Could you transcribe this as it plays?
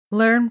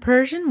Learn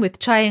Persian with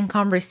Chai and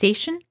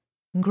Conversation.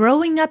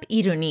 Growing Up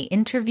Irooni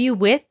interview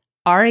with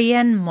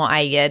Arian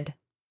Moayed.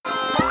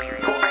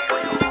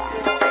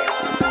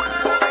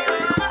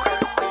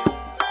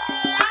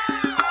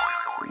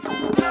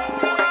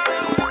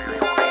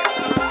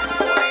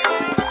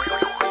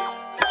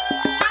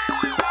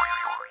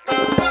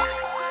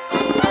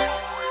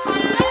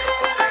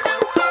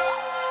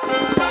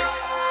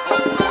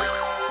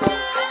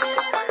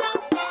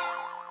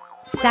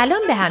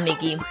 Salam be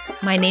hamegi.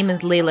 My name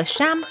is Layla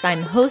Shams.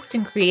 I'm host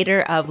and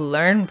creator of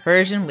Learn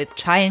Persian with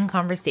Chai and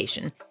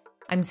Conversation.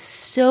 I'm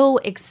so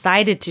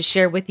excited to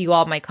share with you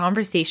all my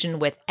conversation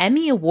with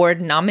Emmy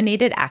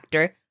Award-nominated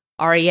actor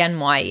Arian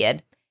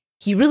Moayed.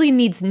 He really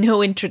needs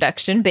no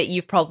introduction, but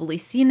you've probably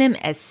seen him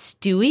as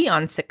Stewie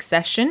on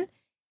Succession,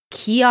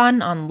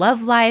 Keon on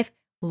Love Life,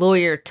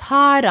 Lawyer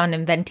Todd on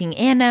Inventing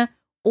Anna,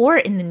 or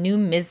in the new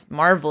Ms.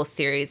 Marvel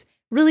series.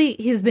 Really,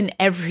 he's been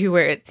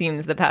everywhere, it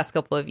seems, the past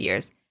couple of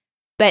years.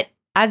 But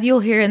as you'll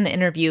hear in the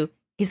interview,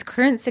 his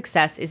current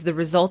success is the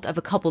result of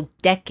a couple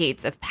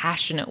decades of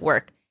passionate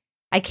work.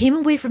 I came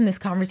away from this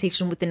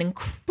conversation with an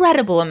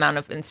incredible amount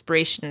of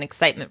inspiration and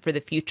excitement for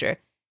the future,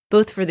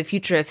 both for the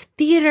future of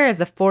theater as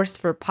a force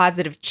for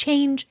positive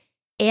change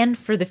and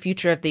for the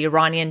future of the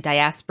Iranian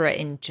diaspora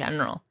in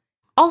general.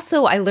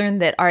 Also, I learned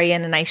that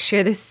Arian and I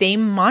share the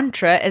same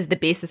mantra as the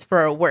basis for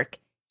our work.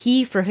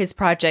 He for his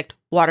project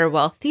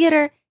Waterwell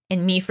Theater,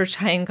 and me for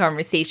Chai and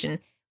Conversation.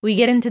 We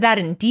get into that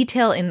in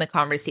detail in the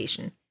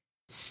conversation.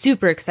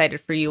 Super excited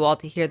for you all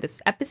to hear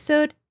this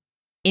episode.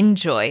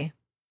 Enjoy.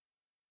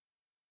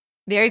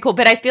 Very cool.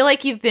 But I feel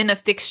like you've been a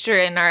fixture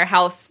in our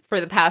house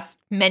for the past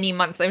many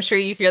months. I'm sure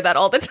you hear that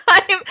all the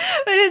time.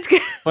 But it's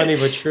good. Funny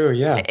but true,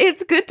 yeah.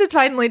 It's good to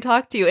finally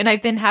talk to you. And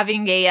I've been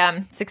having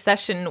a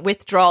Succession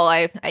withdrawal.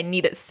 I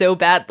need it so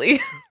badly.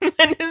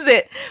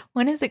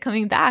 When is it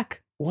coming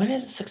back? When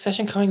is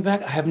Succession coming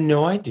back? I have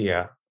no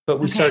idea. But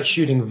we start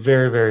shooting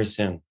very, very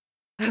soon.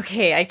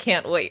 Okay, I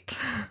can't wait.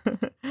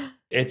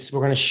 We're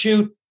going to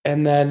shoot,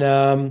 and then,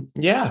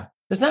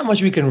 there's not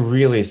much we can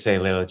really say,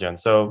 Layla Jen.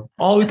 So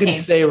all we can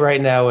say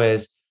right now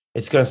is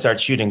it's going to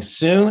start shooting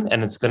soon,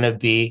 and it's going to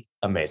be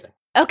amazing.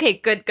 Okay,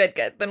 good.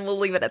 Then we'll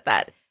leave it at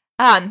that.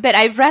 But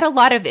I've read a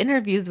lot of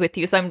interviews with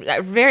you, so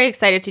I'm very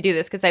excited to do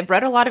this because I've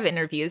read a lot of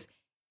interviews,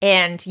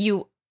 and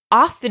you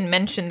often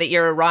mention that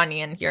you're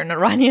Iranian. You're an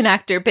Iranian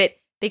actor, but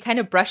they kind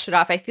of brush it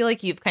off. I feel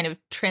like you've kind of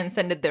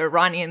transcended the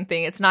Iranian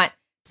thing. It's not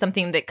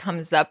something that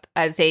comes up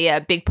as a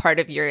big part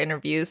of your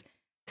interviews.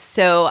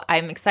 So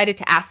I'm excited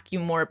to ask you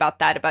more about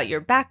that, about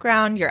your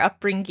background, your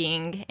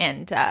upbringing,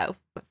 and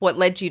what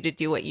led you to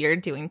do what you're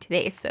doing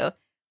today. So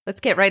let's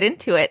get right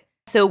into it.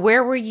 So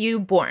where were you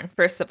born,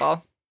 first of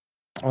all?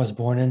 I was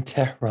born in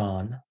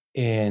Tehran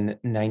in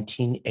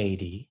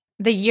 1980.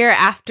 The year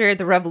after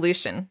the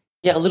revolution.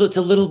 Yeah, it's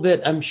a little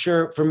bit, I'm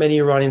sure for many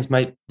Iranians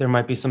there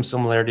might be some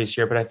similarities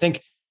here, but I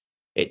think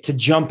to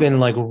jump in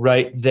like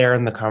right there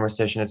in the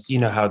conversation, it's, you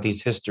know how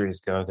these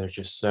histories go. They're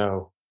just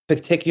so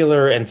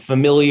particular and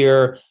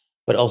familiar,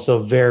 but also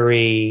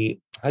very,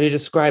 how do you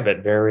describe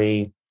it?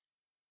 Very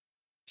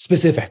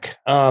specific.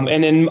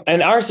 And in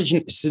our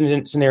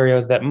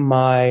scenarios that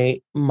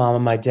my mom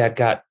and my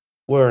dad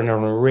were in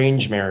an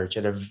arranged marriage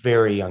at a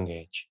very young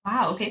age.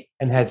 Wow, okay.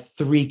 And had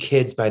 3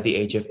 kids by the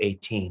age of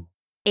 18.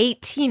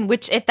 18,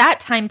 which at that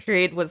time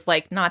period was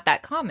like not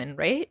that common,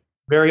 right?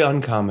 Very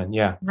uncommon,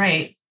 yeah.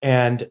 Right.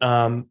 And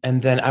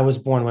then I was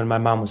born when my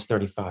mom was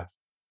 35.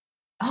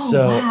 Oh,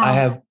 so wow. I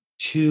have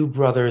 2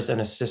 brothers and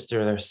a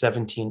sister. They're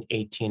 17,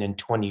 18, and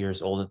 20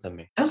 years older than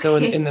me. Okay. So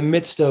in the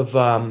midst of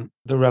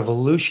the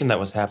revolution that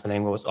was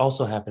happening, what was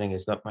also happening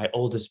is that my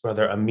oldest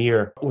brother,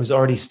 Amir, was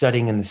already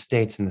studying in the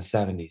States in the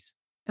 70s.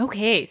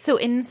 Okay. So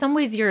in some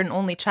ways, you're an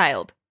only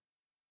child.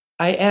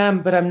 I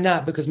am, but I'm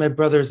not, because my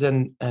brothers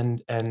and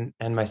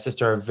my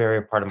sister are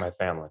very part of my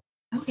family.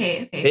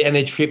 Okay.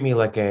 They treat me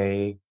like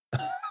a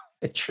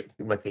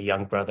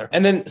young brother.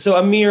 And then, so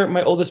Amir,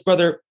 my oldest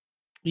brother,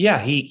 yeah,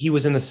 he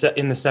was in the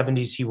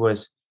 70s. He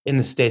was in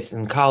the States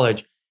in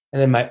college.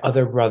 And then my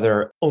other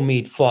brother,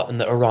 Omid, fought in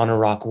the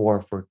Iran-Iraq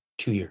war for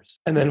 2 years.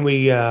 And then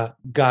we all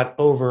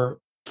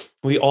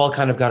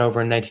kind of got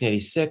over in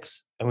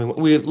 1986. And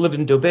we lived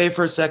in Dubai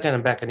for a second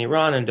and back in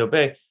Iran and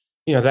Dubai,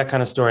 that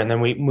kind of story. And then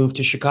we moved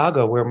to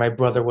Chicago, where my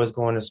brother was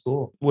going to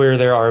school, where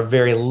there are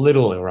very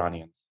little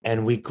Iranians.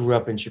 And we grew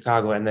up in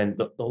Chicago. And then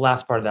the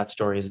last part of that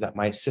story is that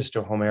my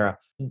sister, Homera,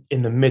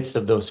 in the midst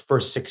of those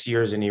first 6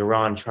 years in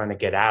Iran trying to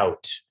get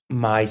out,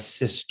 my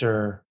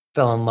sister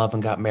fell in love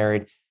and got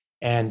married.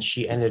 And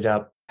she ended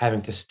up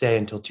having to stay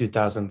until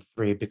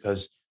 2003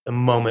 because the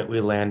moment we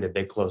landed,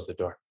 they closed the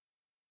door.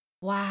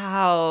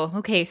 Wow.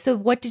 Okay. So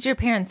what did your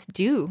parents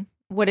do?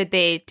 What did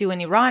they do in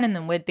Iran? And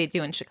then what did they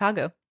do in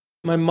Chicago?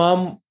 My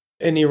mom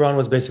in Iran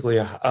was basically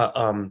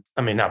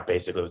not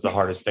basically, it was the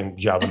hardest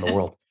job in the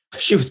world.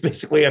 She was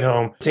basically at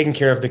home taking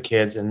care of the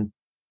kids. And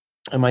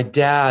my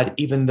dad,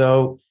 even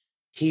though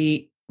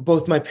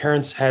both my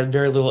parents had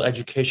very little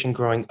education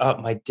growing up,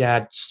 my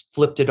dad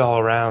flipped it all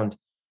around.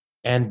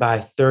 And by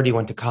 30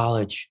 went to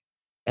college.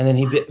 And then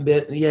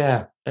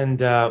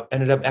and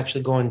ended up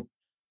actually going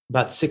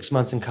about 6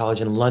 months in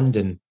college in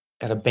London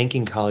at a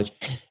banking college.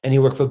 And he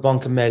worked for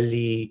Banca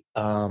Melli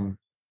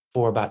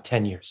for about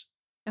 10 years.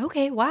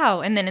 Okay,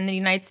 wow. And then in the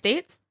United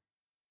States?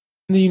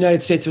 In the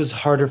United States, it was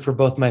harder for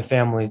both my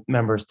family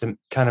members to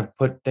kind of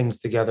put things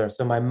together.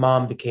 So my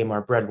mom became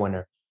our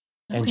breadwinner,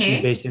 and she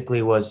Okay.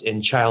 basically was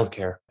in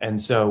childcare.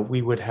 And so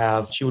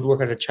she would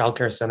work at a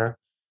childcare center,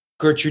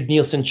 Gertrude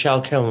Nielsen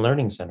Childcare and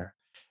Learning Center.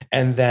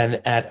 And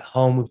then at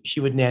home, she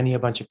would nanny a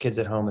bunch of kids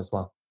at home as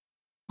well.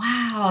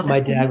 Wow, My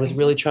that's dad was amazing.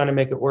 really trying to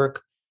make it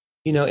work.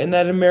 In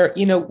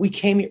that we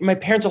came here, my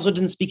parents also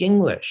didn't speak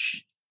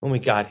English when we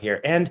got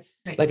here. And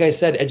Right. like I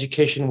said,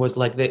 education was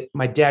like that.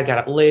 My dad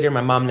got it later.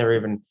 My mom never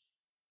even,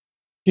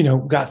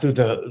 went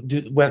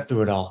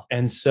through it all.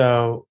 And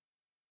so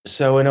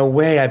in a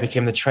way, I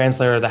became the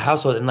translator of the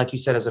household. And like you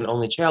said, as an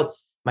only child,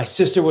 my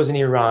sister was in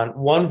Iran.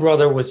 One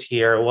brother was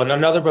here.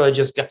 Another brother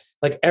just got,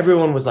 like,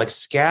 everyone was like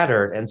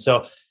scattered. And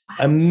so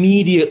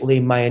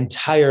immediately my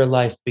entire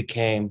life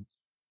became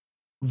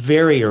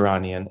very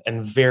Iranian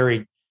and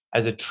very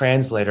as a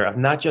translator of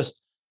not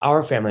just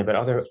our family, but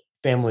other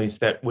families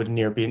that would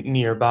be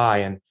nearby,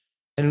 and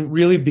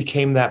really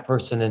became that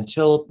person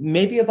until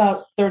maybe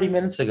about 30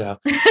 minutes ago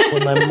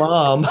when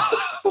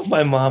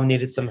my mom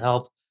needed some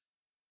help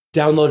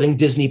downloading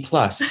Disney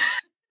Plus.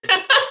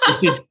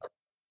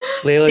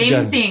 Layla Same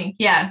Jan thing.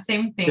 Yeah,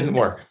 same thing. didn't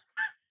work.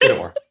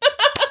 Didn't work.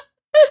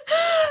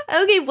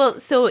 Okay, well,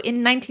 so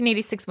in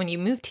 1986, when you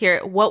moved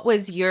here, what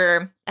was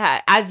your,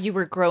 as you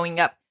were growing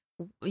up,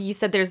 you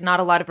said there's not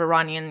a lot of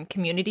Iranian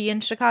community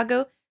in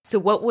Chicago. So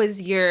what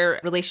was your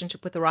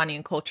relationship with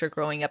Iranian culture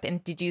growing up?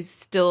 And did you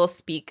still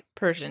speak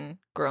Persian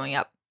growing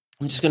up?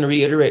 I'm just going to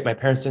reiterate, my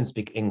parents didn't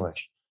speak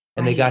English,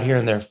 and they got here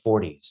in their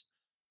 40s.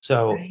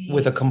 So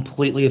with a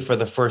completely, for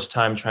the first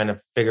time, trying to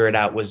figure it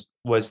out was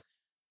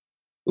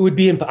it would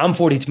be, I'm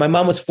 42. My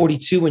mom was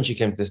 42 when she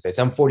came to the States.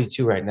 I'm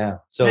 42 right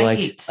now. So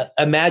like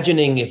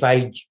imagining if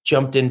I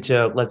jumped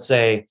into, let's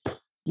say,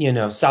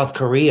 South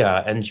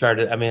Korea and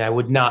charted, I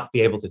would not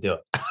be able to do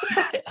it.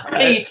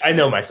 Right. I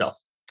know myself.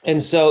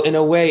 And so in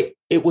a way,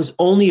 it was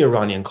only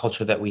Iranian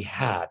culture that we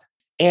had.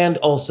 And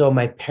also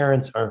my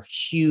parents are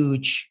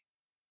huge,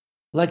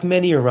 like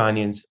many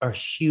Iranians, are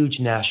huge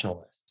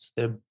nationalists.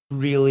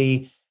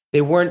 They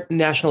weren't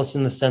nationalists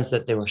in the sense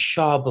that they were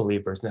Shah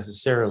believers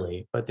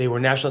necessarily, but they were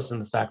nationalists in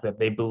the fact that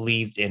they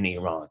believed in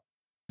Iran.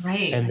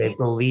 Right. And they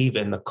believe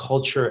in the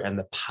culture and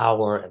the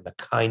power and the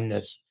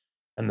kindness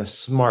and the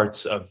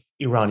smarts of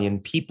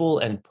Iranian people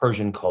and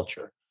Persian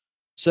culture.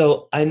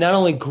 So I not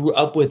only grew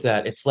up with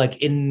that, it's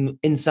like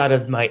inside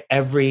of my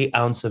every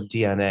ounce of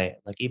DNA.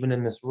 Like even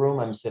in this room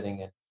I'm sitting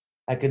in,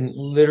 I can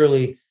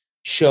literally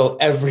show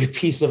every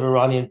piece of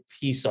Iranian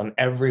piece on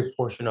every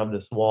portion of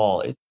this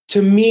wall.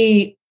 To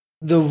me,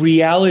 the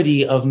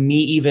reality of me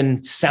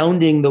even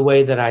sounding the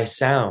way that I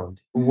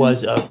sound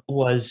was the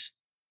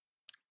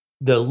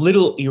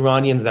little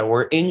Iranians that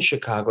were in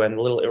Chicago and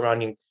the little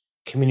Iranian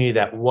community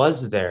that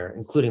was there,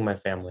 including my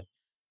family,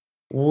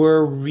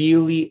 were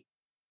really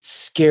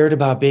scared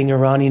about being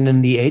Iranian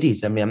in the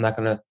 80s. I'm not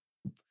going to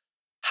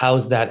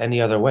house that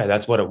any other way.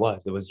 That's what it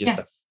was. It was just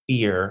a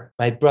fear.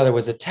 My brother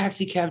was a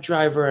taxi cab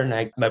driver,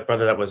 and my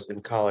brother that was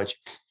in college.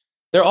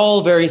 They're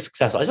all very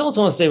successful. I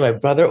also want to say my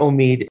brother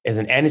Omid is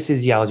an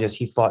anesthesiologist.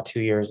 He fought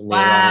 2 years in the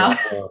Iranian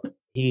War.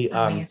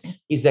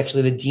 He's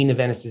actually the dean of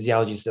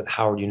anesthesiologists at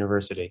Howard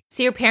University.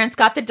 So your parents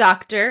got the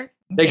doctor.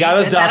 They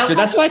got a doctor.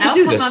 That's why I could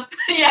do this.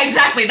 Yeah,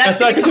 exactly. That's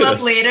going to come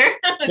up later.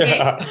 Okay.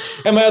 Yeah.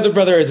 And my other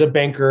brother is a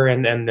banker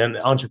and an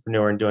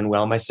entrepreneur and doing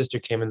well. My sister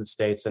came in the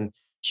States and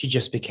she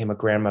just became a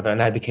grandmother,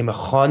 and I became a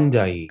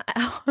Khondai.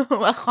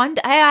 A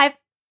Khondai?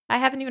 I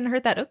haven't even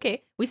heard that.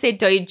 Okay. We say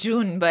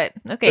Doijun, but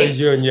okay.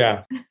 Doijun,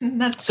 yeah.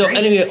 That's so great.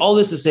 Anyway, all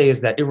this to say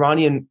is that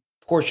Iranian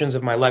portions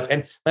of my life,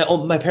 and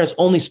my parents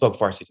only spoke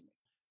Farsi to me.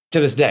 To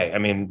this day,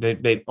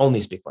 they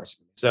only speak Farsi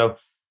to me. So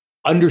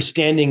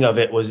understanding of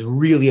it was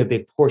really a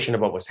big portion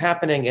of what was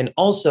happening. And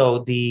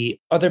also the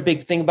other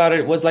big thing about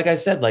it was, like I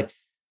said, like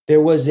there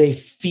was a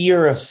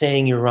fear of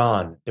saying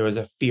Iran. There was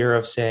a fear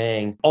of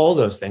saying all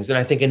those things. And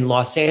I think in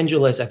Los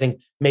Angeles, I think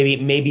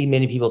maybe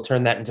many people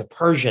turned that into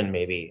Persian,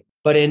 maybe.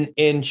 But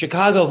in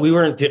Chicago, we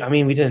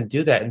didn't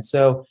do that. And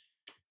so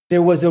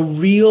there was a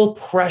real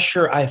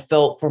pressure I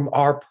felt from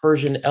our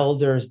Persian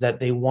elders that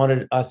they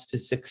wanted us to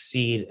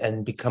succeed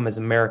and become as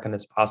American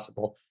as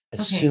possible,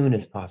 as soon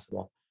as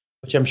possible,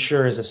 which I'm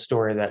sure is a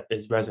story that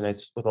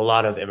resonates with a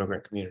lot of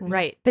immigrant communities.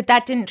 Right. But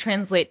that didn't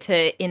translate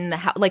to in the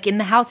house. Like in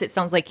the house, it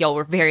sounds like y'all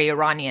were very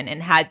Iranian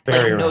and had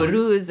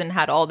Nowruz and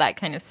had all that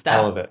kind of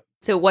stuff. All of it.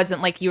 So it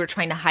wasn't like you were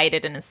trying to hide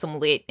it and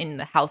assimilate in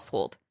the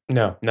household.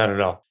 No, not at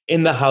all.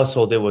 In the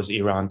household, it was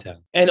Iran town.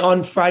 And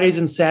on Fridays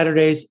and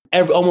Saturdays,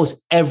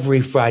 almost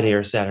every Friday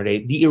or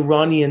Saturday, the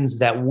Iranians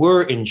that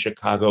were in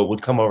Chicago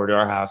would come over to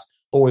our house,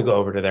 or we go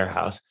over to their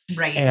house.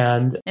 Right.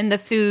 And the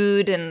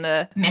food and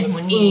the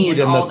mehmuni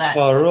and all that.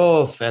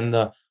 Tarof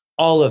and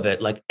all of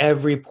it, like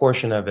every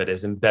portion of it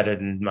is embedded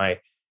in my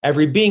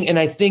every being. And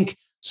I think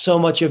so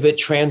much of it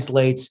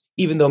translates,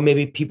 even though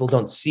maybe people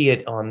don't see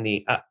it on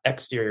the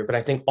exterior. But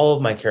I think all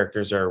of my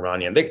characters are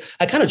Iranian.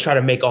 I kind of try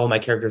to make all of my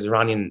characters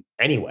Iranian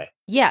anyway.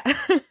 Yeah.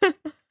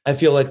 I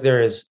feel like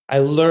I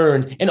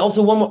learned. And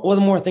also one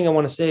more thing I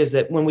want to say is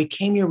that when we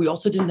came here, we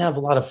also didn't have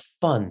a lot of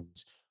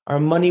funds. Our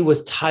money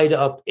was tied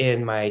up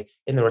in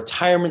the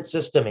retirement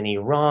system in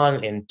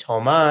Iran, in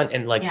Toman,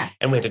 and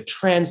and we had to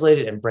translate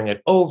it and bring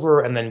it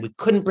over. And then we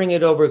couldn't bring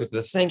it over because of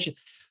the sanctions.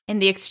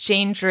 And the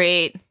exchange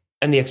rate.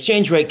 And the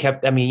exchange rate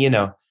kept, half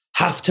Toman,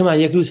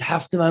 yakus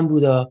half Toman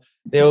Buddha.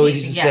 They always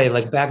used to say,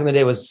 like back in the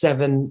day, it was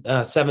seven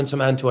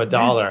Toman to $1.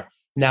 Yeah.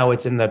 Now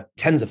it's in the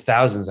tens of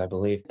thousands, I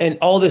believe. And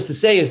all this to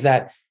say is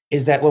that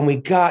when we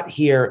got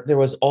here, there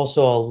was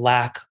also a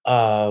lack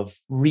of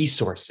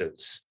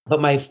resources. But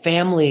my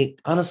family,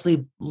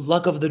 honestly,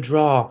 luck of the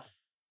draw,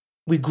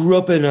 we grew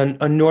up in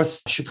a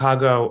North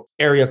Chicago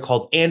area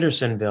called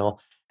Andersonville.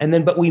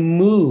 But we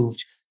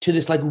moved to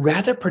this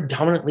rather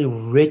predominantly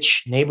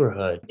rich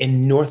neighborhood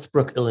in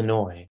Northbrook,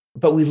 Illinois.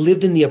 But we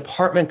lived in the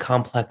apartment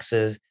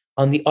complexes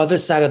on the other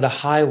side of the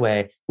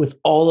highway with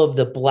all of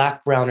the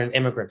Black, brown, and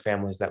immigrant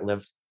families that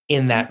lived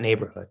in that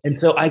neighborhood. And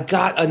so I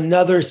got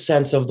another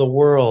sense of the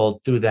world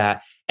through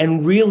that.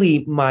 And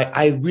really,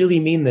 I really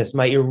mean this,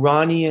 my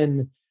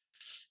Iranian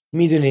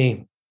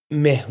miduni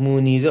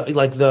mehmuni,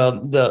 like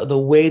the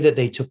way that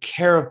they took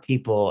care of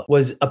people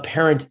was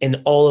apparent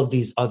in all of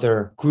these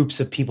other groups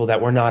of people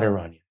that were not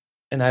Iranian.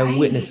 And I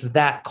witnessed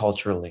that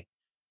culturally,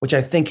 which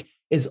I think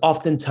is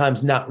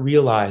oftentimes not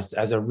realized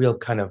as a real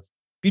kind of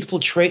beautiful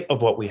trait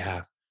of what we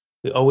have.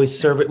 We always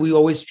serve it. We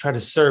always try to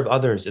serve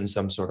others in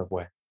some sort of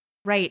way.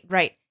 Right,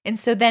 right. And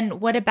so then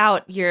what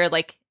about your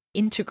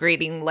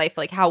integrating life?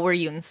 How were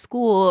you in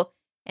school?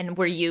 And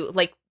were you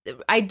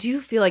I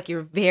do feel like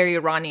you're very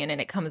Iranian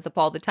and it comes up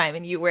all the time.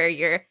 And you wear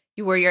your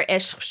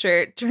Ishq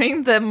shirt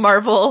during the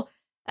Marvel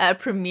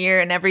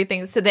premiere and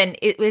everything. So then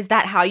is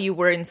that how you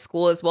were in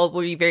school as well?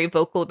 Were you very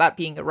vocal about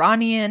being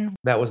Iranian?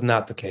 That was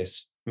not the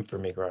case for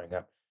me growing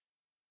up.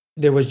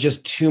 There was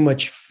just too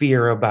much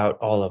fear about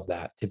all of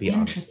that, to be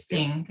honest.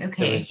 Interesting.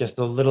 Okay. There was just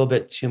a little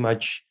bit too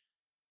much.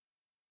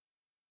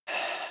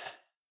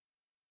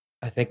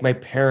 I think my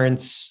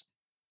parents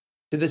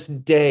to this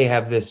day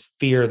have this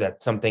fear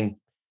that something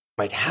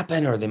might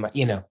happen or they might,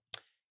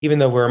 even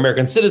though we're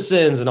American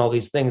citizens and all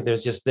these things,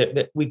 there's just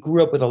that we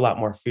grew up with a lot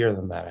more fear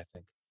than that, I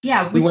think.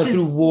 Yeah. We went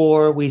through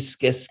war. We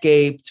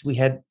escaped. We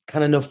had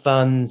kind of no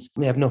funds.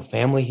 We have no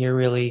family here,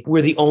 really.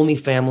 We're the only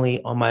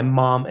family on my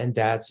mom and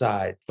dad's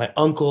side. My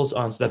uncles,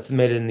 aunts, that's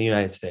made it in the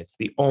United States.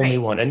 The only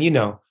one.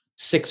 And,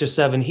 6 or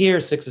 7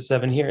 here, 6 or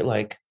 7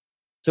 here.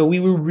 So we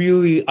were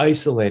really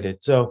isolated.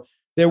 So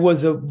there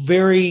was a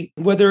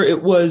whether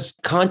it was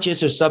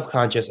conscious or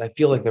subconscious, I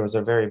feel like there was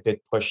a very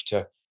big push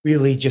to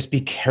really just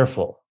be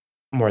careful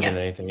more than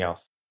anything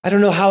else. I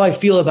don't know how I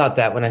feel about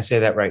that when I say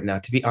that right now,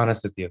 to be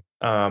honest with you,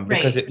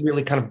 because it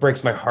really kind of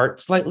breaks my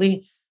heart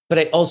slightly. But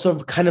I also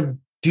kind of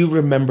do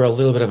remember a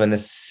little bit of a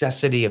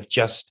necessity of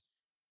just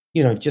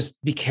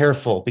be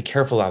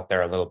careful out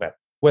there a little bit,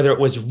 whether it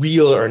was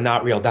real or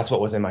not real. That's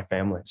what was in my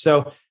family.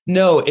 So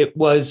no, it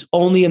was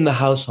only in the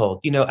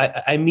household.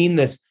 I mean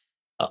this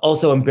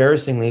also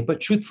embarrassingly, but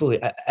truthfully,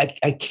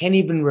 I can't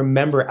even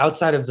remember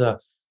outside of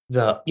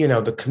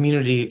the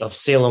community of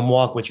Salem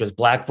Walk, which was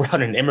Black,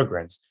 brown, and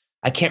immigrants.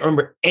 I can't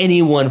remember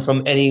anyone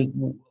from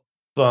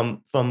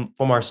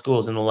our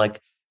schools in the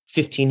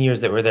 15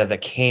 years that were there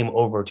that came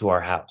over to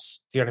our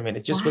house. Do you know what I mean?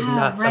 It just was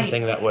not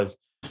something that was.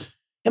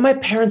 And my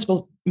parents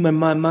both. My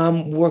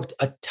mom worked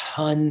a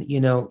ton.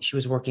 She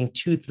was working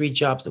 2-3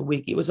 jobs a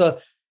week. It was a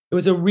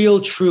real,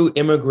 true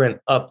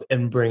immigrant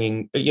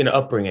upbringing.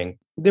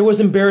 There was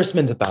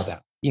embarrassment about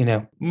that.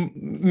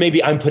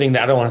 Maybe I'm putting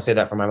that. I don't want to say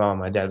that for my mom and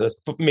my dad.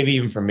 Maybe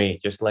even for me.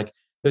 Just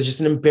there's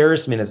just an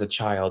embarrassment as a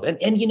child. And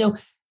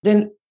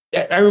then.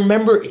 I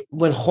remember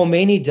when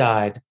Khomeini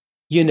died,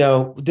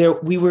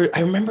 I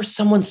remember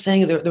someone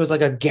saying there was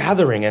a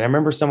gathering, and I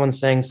remember someone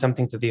saying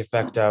something to the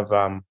effect of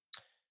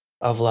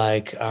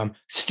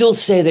still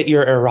say that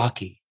you're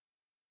Iraqi.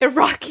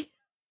 Iraqi.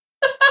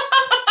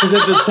 Because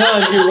at the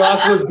time,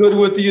 Iraq was good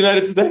with the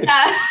United States.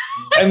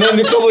 And then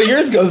a couple of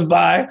years goes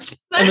by,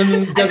 and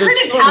then I've heard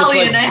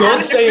Italian.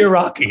 Don't say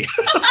Iraqi.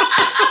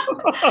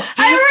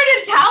 I heard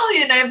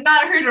Italian. I have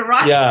not heard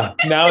Iraqi. Yeah,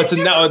 now it's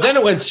then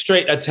it went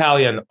straight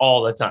Italian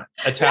all the time.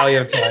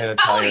 Italian. Yeah,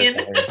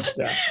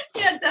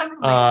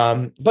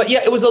 definitely. But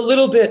yeah, it was a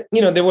little bit.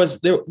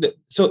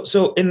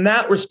 So in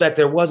that respect,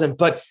 there wasn't.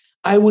 But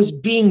I was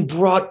being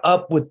brought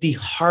up with the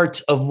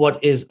heart of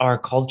what is our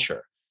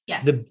culture.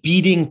 Yes. The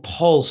beating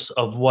pulse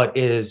of what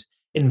is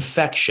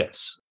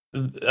infectious.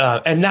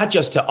 And not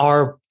just to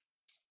our,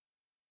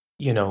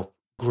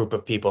 group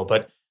of people,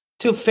 but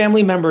to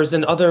family members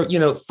and other,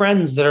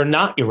 friends that are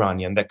not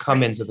Iranian that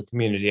come into the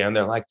community. And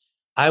they're like,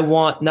 I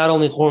want not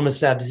only khorma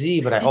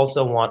sabzi, but I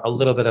also want a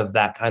little bit of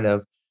that kind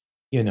of,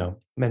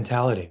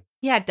 mentality.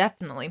 Yeah,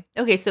 definitely.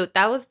 Okay, so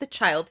that was the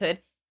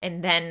childhood.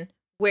 And then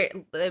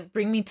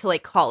bring me to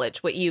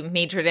college, what you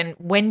majored in.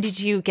 When did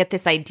you get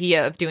this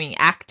idea of doing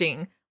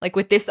acting,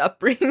 with this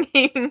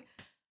upbringing?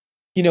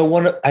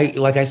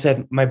 like I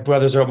said, my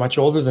brothers are much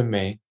older than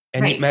me.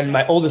 And Right.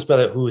 my oldest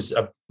brother, who's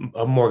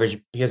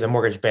he has a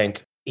mortgage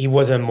bank. He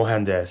was a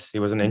mohandes. He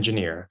was an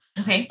engineer.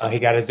 Okay. He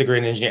got his degree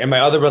in engineering. And my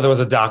other brother was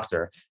a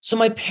doctor. So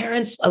my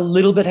parents a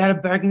little bit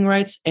had bragging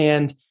rights.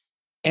 And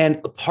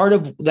part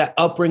of that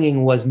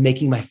upbringing was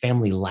making my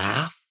family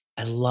laugh.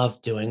 I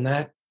love doing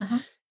that. Uh-huh.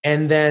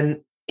 And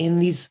then in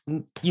these,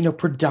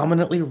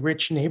 predominantly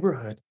rich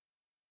neighborhood,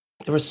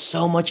 there was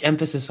so much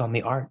emphasis on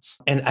the arts.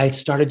 And I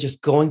started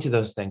just going to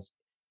those things.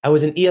 I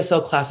was in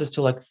ESL classes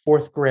till like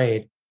fourth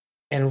grade,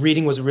 and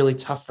reading was really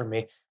tough for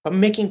me. But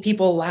making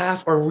people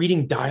laugh or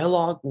reading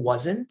dialogue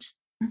wasn't.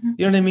 Mm-hmm.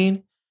 You know what I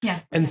mean? Yeah.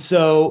 And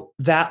so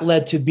that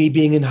led to me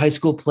being in high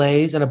school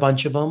plays and a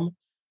bunch of them,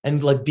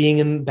 and like being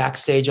in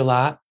backstage a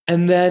lot.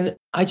 And then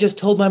I just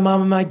told my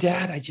mom and my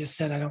dad, I just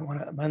said, I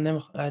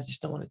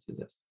just don't want to do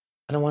this.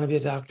 I don't want to be a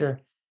doctor.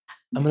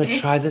 I'm going to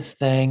try this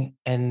thing.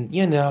 And,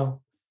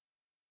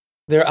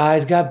 their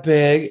eyes got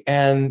big,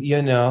 and,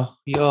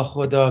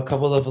 with a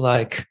couple of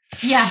like,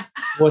 yeah,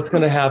 what's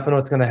going to happen.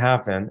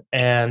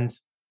 And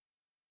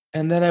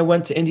then I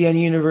went to Indiana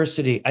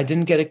University. I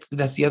didn't get it.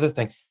 That's the other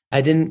thing.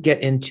 I didn't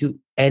get into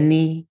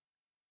any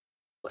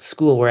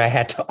school where I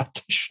had to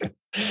audition.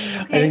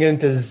 Okay. I didn't get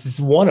into this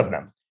is one of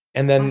them.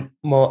 And then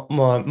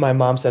my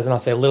mom says, and I'll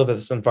say a little bit of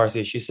this in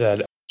Farsi. She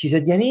said,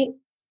 Yani,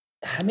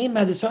 همین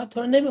مدرسه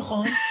تو رو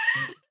نمیخوان. I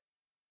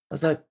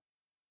was like,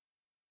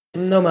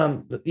 no,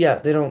 mom. Yeah,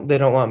 they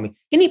don't want me.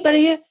 Yani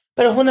برای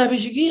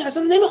هنرپیشگی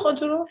اصلا نمیخوان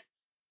تو رو.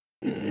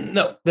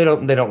 No, they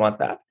don't want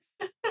that.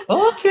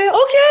 Okay.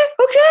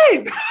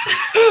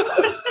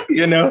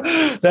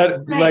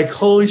 That right. Like,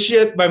 holy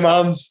shit, my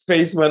mom's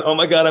face went, oh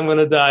my God, I'm going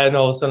to die. And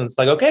all of a sudden it's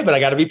like, okay, but I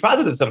got to be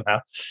positive somehow.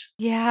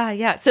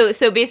 Yeah.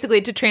 So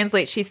basically, to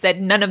translate, she said,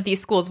 none of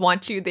these schools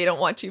want you. They don't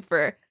want you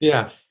for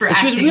and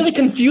she was really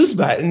confused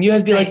by it. And you had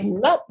to be like,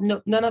 no,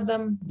 none of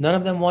them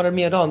wanted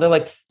me at all. And they're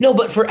like, no,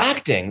 but for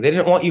acting, they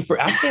didn't want you for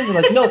acting.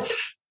 They're like, no,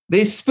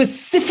 they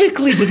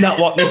specifically did not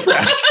want me for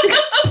acting.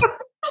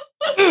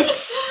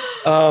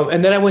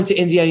 And then I went to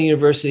Indiana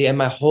University, and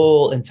my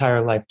whole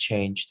entire life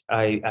changed.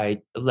 I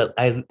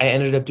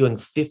ended up doing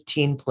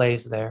 15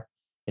 plays there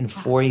in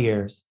 4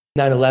 years.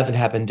 9/11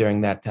 happened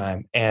during that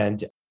time.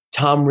 And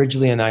Tom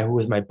Ridgely and I, who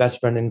was my best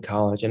friend in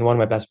college and one of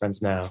my best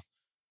friends now,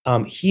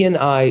 he and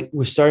I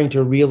were starting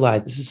to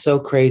realize, this is so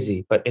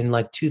crazy, but in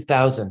like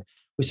 2000,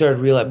 we started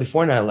to realize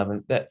before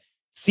 9/11 that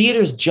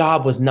theater's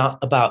job was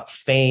not about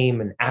fame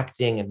and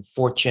acting and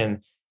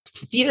fortune.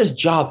 Theater's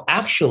job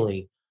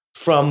actually,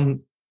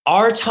 from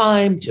our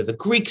time to the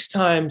Greeks'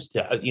 times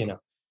to,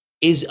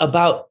 is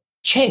about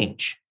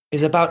change,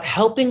 is about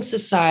helping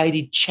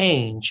society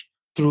change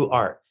through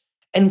art.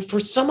 And for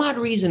some odd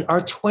reason,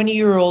 our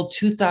 20-year-old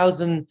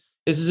 2000,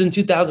 this is in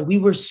 2000, we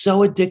were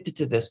so addicted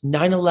to this.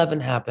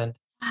 9/11 happened.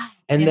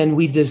 And then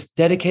we just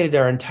dedicated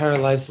our entire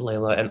lives,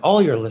 Layla, and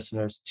all your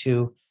listeners,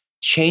 to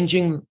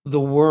changing the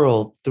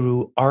world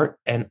through art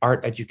and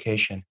art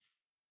education.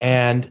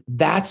 And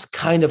that's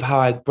kind of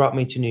how it brought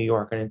me to New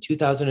York. And in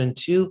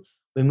 2002,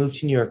 we moved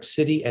to New York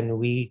City, and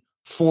we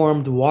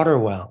formed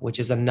Waterwell, which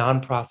is a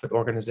nonprofit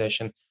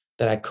organization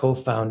that I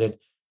co-founded,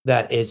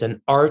 that is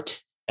an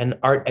art and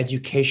art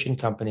education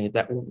company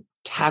that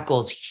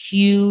tackles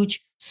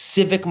huge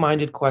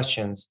civic-minded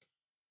questions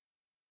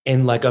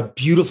in like a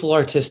beautiful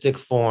artistic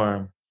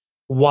form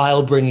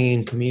while bringing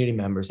in community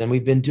members. And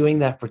we've been doing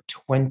that for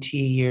 20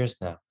 years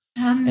now.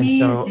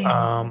 Amazing. And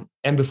so,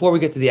 and before we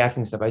get to the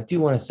acting stuff, I do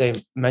want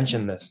to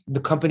mention this. The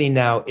company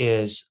now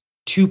is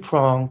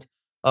two-pronged.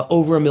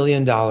 Over $1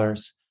 million.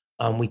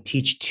 We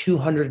teach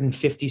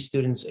 250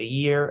 students a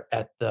year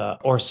at the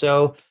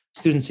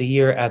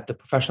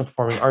Professional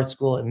Performing Arts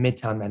School in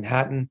Midtown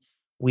Manhattan.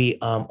 We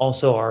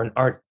also are an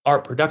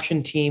art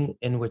production team,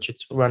 in which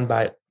it's run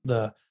by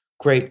the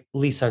great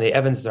Lee Sunday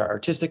Evans as our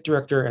artistic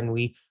director. And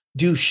we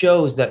do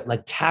shows that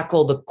like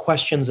tackle the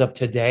questions of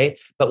today,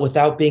 but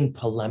without being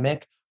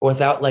polemic or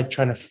without like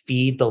trying to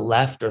feed the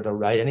left or the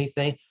right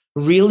anything,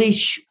 really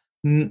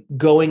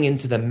going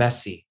into the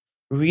messy.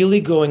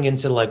 Really going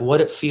into like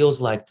what it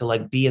feels like to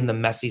like be in the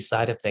messy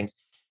side of things.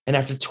 And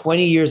after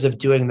 20 years of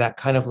doing that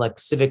kind of like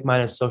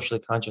civic-minded, socially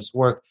conscious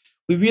work,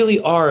 we really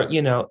are,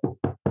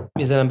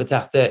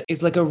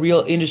 it's like a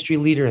real industry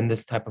leader in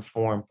this type of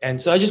form.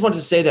 And so I just wanted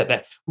to say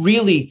that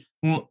really,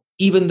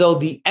 even though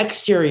the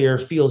exterior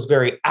feels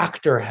very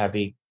actor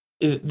heavy,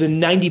 the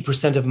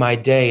 90% of my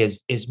day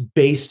is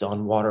based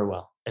on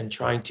Waterwell and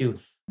trying to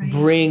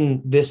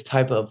bring this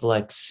type of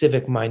like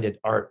civic-minded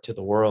art to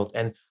the world.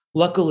 And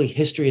luckily,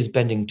 history is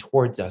bending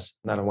towards us,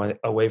 not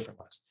away from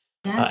us,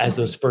 as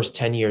those first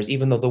 10 years,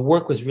 even though the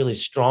work was really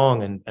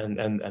strong and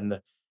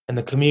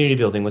the community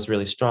building was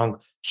really strong,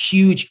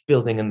 huge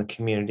building in the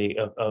community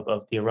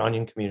of the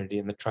Iranian community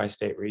in the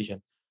tri-state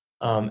region.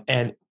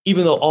 And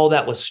even though all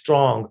that was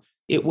strong,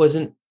 it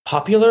wasn't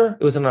popular.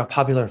 It wasn't a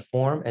popular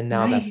form. And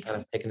now that's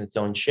kind of taken its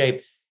own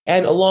shape.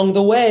 And along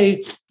the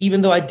way,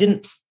 even though I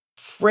didn't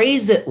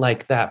phrase it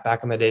like that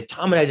back in the day,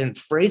 Tom and I didn't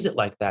phrase it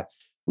like that,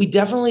 we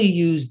definitely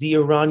use the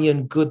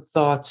Iranian good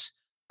thoughts,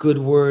 good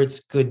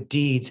words, good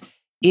deeds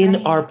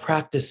in our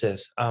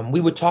practices. We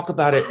would talk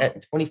about it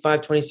at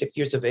 25, 26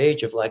 years of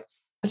age of like,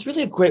 that's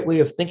really a great way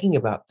of thinking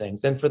about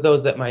things. And for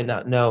those that might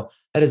not know,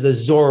 that is a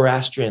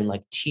Zoroastrian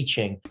like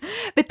teaching.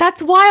 But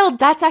that's wild.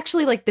 That's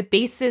actually like the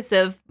basis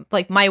of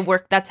like my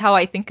work. That's how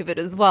I think of it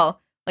as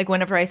well. Like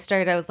whenever I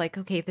started, I was like,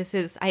 okay,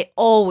 I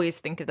always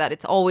think of that.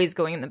 It's always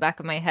going in the back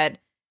of my head.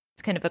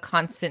 It's kind of a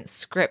constant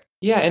script.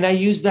 Yeah. And I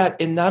use that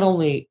in not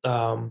only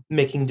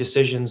making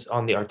decisions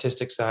on the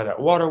artistic side at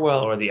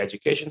Waterwell or the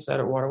education side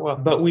at Waterwell,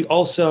 but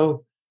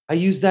I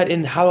use that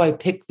in how I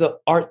pick the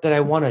art that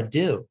I want to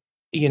do,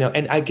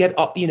 and I get,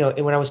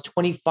 and when I was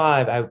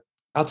 25,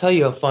 I'll tell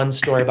you a fun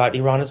story about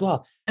Iran as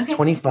well. Okay.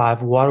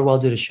 25, Waterwell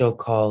did a show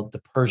called The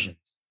Persians,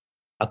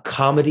 a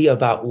comedy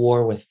about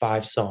war with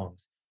 5 songs.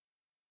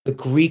 The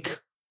Greek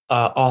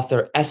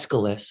author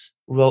Aeschylus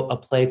wrote a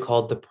play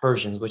called The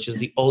Persians, which is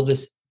the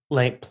oldest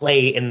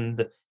play in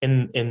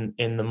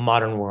the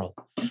modern world.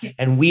 Okay.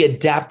 And we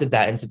adapted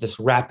that into this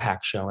Rat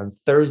Pack show. And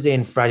Thursday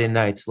and Friday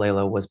nights,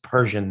 Layla, was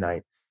Persian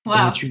night.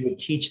 Wow. In which we would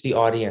teach the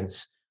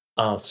audience,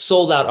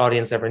 sold out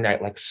audience every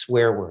night, like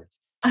swear words.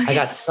 Okay. I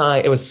got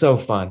signed. It was so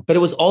fun. But it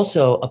was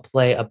also a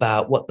play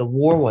about what the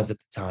war was at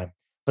the time.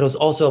 But it was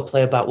also a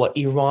play about what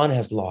Iran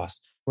has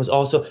lost. It was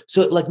also,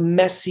 so like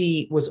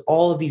messy, was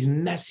all of these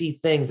messy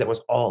things that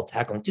was all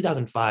tackled. In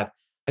 2005,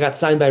 I got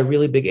signed by a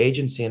really big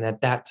agency. And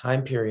at that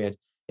time period,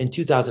 in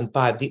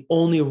 2005, the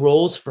only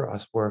roles for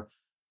us were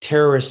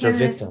terrorists or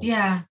victims.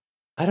 Yeah.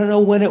 I don't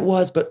know when it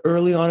was, but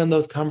early on in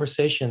those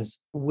conversations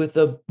with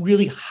a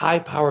really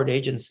high-powered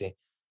agency,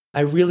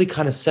 I really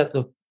kind of set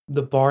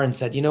the bar and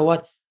said, you know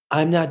what?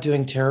 I'm not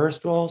doing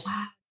terrorist roles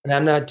and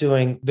I'm not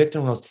doing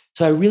victim roles.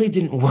 So I really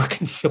didn't work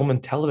in film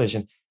and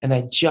television. And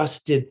I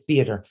just did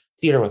theater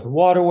with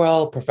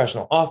Waterwell,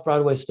 professional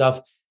off-Broadway stuff.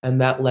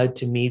 And that led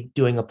to me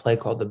doing a play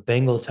called The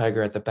Bengal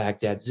Tiger at the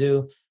Baghdad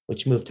Zoo,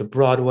 which moved to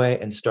Broadway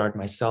and starred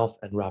myself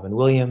and Robin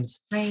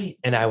Williams. Right.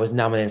 And I was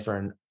nominated for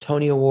an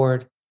Tony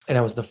Award. And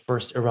I was the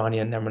first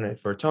Iranian nominated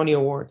for a Tony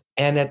Award.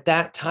 And at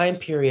that time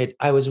period,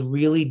 I was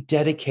really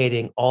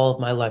dedicating all of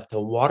my life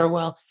to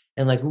Waterwell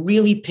and like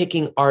really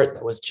picking art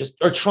that was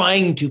or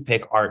trying to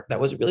pick art that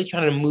was really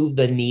trying to move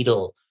the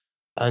needle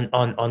on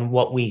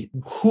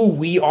who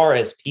we are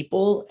as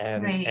people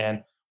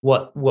and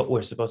what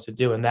we're supposed to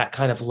do. And that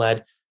kind of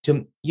led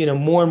to,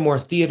 more and more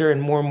theater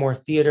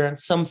and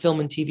some film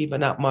and TV, but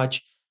not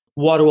much.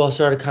 Waterwell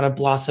started kind of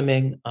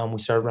blossoming. We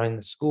started running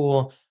the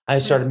school. I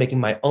started making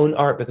my own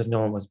art because no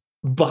one was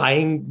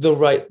buying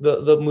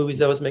the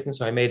movies I was making.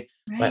 So I made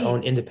my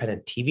own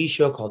independent TV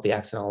show called The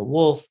Accidental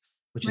Wolf,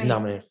 which is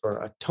nominated for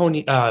a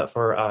Tony,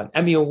 for an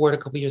Emmy Award a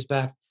couple years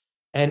back.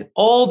 And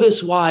all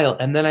this while,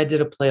 and then I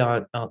did a play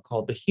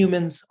called The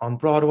Humans on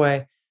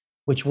Broadway,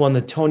 which won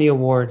the Tony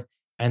Award.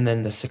 And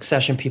then the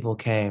Succession people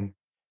came.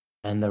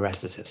 And the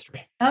rest is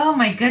history. Oh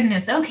my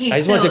goodness. Okay. I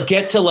just want to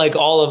get to like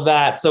all of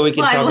that so we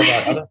can talk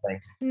about other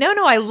things. No,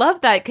 I love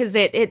that because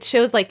it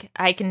shows like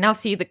I can now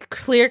see the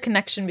clear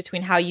connection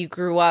between how you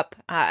grew up.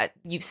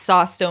 You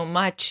saw so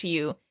much,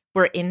 you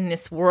were in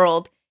this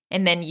world,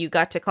 and then you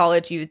got to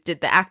college, you did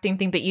the acting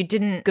thing, but you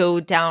didn't go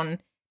down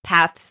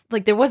paths.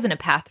 Like there wasn't a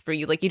path for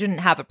you. Like you didn't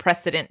have a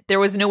precedent. There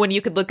was no one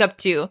you could look up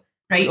to.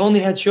 Right. We only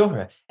had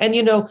Shohreh. And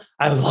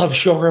I love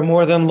Shohreh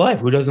more than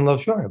life. Who doesn't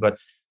love Shohreh? But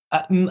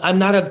I'm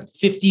not a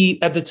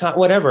 50 at the time,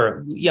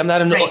 whatever. I'm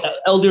not an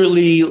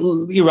elderly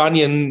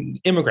Iranian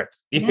immigrant.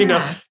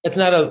 It's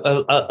not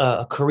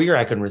a career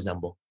I can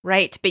resemble.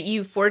 Right. But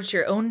you forged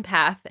your own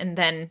path. And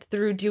then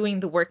through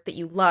doing the work that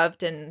you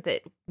loved and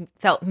that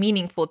felt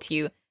meaningful to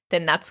you,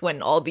 then that's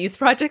when all these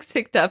projects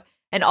picked up.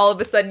 And all of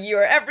a sudden you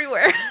are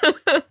everywhere.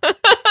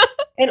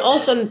 and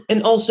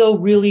also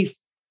really,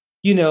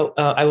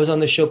 I was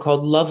on the show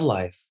called Love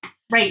Life.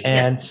 Right.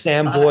 And yes.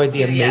 Sam Boyd,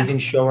 the amazing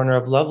showrunner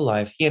of Love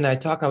Life, he and I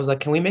talked. I was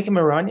like, can we make him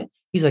Iranian?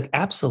 He's like,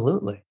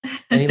 absolutely.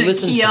 And he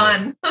listened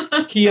Kian.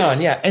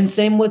 Kian, yeah. And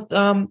same with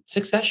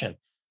Succession.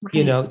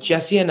 Right.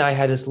 Jesse and I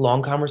had this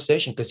long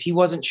conversation because he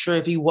wasn't sure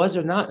if he was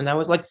or not. And I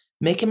was like,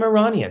 make him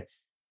Iranian.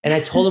 And I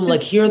told him,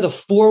 like, here are the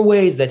 4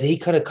 ways that he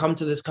could have come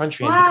to this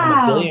country and become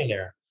a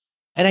billionaire.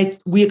 And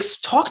we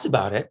talked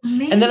about it.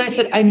 Amazing. And then I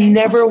said, I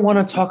never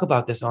want to talk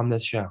about this on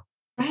this show.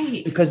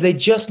 Right. Because they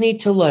just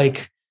need to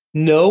like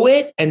know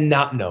it and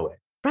not know it.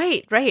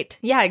 Right.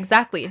 Yeah,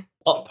 exactly.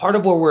 Part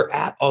of where we're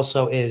at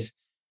also is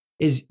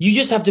you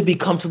just have to be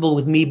comfortable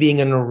with me being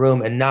in a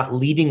room and not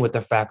leading with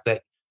the fact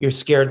that you're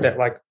scared that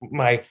like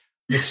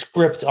the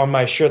script on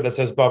my shirt that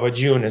says Baba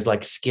June is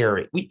like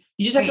scary. You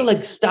just have to like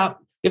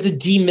stop. You have to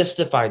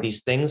demystify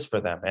these things for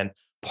them. And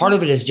part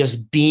of it is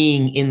just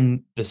being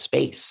in the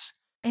space.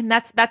 And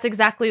that's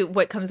exactly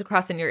what comes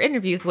across in your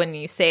interviews when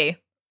you say,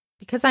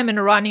 because I'm an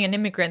Iranian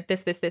immigrant,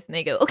 this, and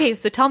they go, okay,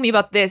 so tell me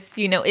about this.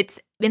 It's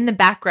in the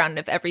background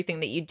of everything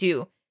that you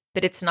do,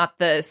 but it's not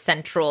the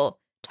central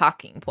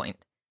talking point.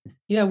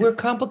 Yeah, we're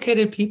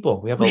complicated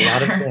people. We have a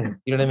lot of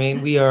things. You know what I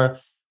mean?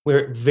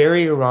 We're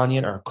very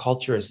Iranian. Our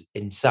culture is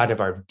inside of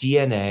our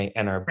DNA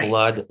and our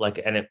blood,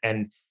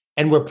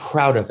 and we're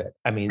proud of it.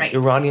 I mean,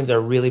 Iranians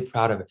are really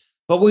proud of it.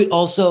 But we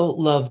also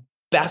love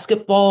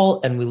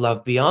basketball and we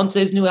love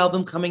Beyonce's new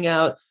album coming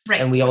out. Right.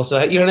 And we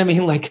also, you know what I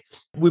mean? Like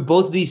we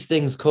both these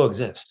things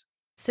coexist.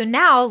 So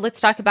now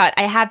let's talk about,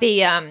 I have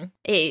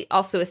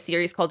also a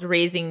series called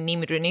Raising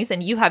Nimrunis,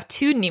 and you have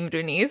two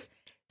Nimrunis.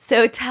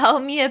 So tell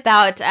me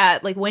about,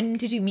 like, when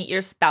did you meet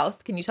your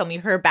spouse? Can you tell me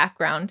her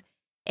background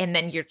and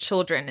then your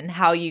children and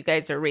how you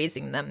guys are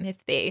raising them,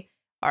 if they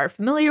are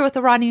familiar with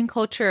Iranian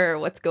culture or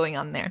what's going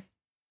on there?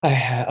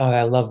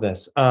 I love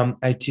this.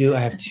 I do. I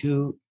have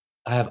two.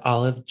 I have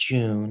Olive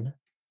June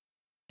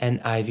and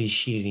Ivy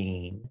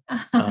Shireen.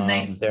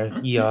 Nice. They're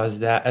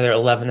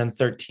 11 and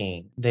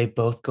 13. They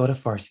both go to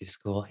Farsi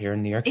school here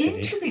in New York City.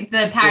 Interesting.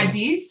 The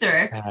Paradis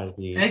or?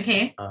 Paradis.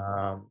 Okay.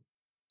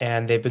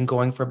 And they've been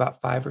going for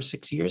about 5 or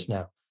 6 years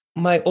now.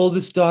 My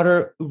oldest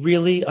daughter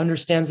really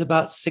understands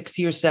about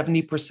 60 or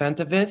 70%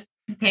 of it,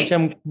 okay, which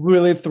I'm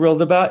really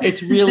thrilled about.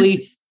 It's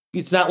really,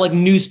 it's not like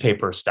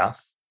newspaper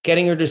stuff.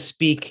 Getting her to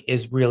speak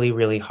is really,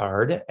 really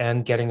hard.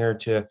 And getting her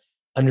to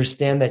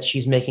understand that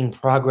she's making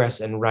progress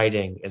in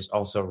writing is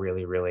also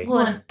really, really. Well,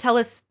 and tell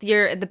us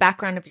the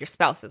background of your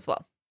spouse as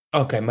well.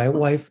 Okay, my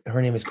wife,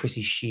 her name is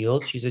Chrissy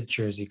Shields. She's a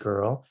Jersey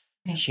girl.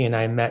 Okay. She and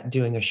I met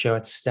doing a show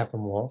at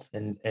Steppenwolf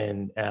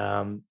and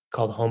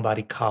called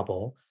Homebody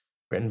Cobble,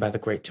 written by the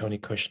great Tony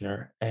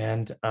Kushner.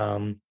 And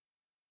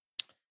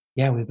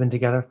we've been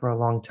together for a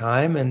long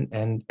time,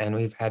 and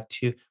we have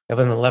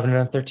an 11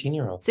 and a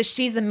 13-year-old. So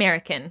she's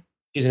American.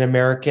 She's an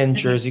American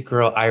Jersey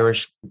girl,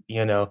 Irish,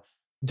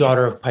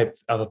 daughter of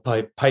a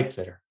pipe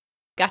fitter.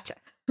 Gotcha.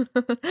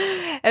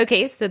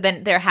 Okay, so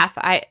then they're half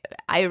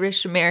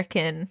Irish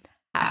American,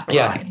 half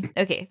Iranian.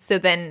 Okay, so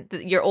then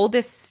your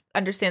oldest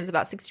understands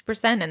about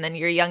 60%, and then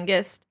your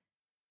youngest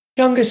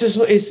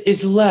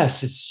is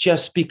less. It's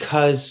just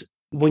because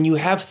when you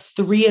have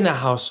 3 in a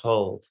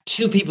household,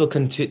 2 people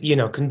can do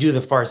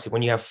the Farsi.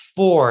 When you have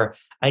 4,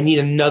 I need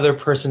another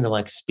person to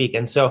like speak,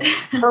 and so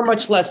her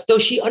much less. Though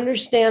she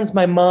understands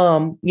my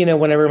mom.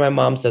 Whenever my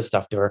mom says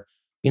stuff to her.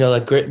 She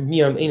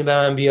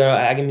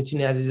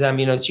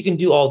can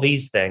do all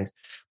these things,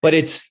 but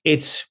it's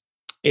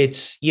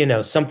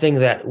something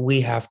that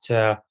we have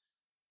to,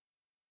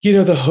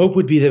 the hope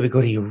would be that we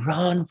go to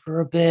Iran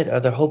for a bit,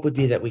 or the hope would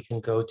be that we can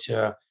go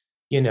to,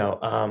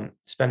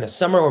 spend a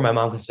summer, or my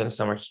mom can spend a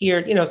summer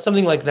here,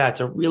 something like that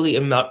to really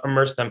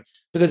immerse them,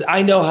 because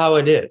I know how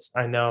it is.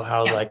 I know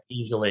how like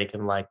easily it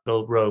can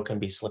the road can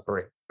be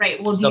slippery.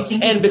 Right. Well, do you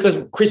think? And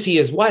because Chrissy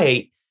is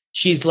white,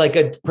 she's like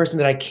a person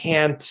that I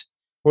can't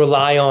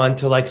rely on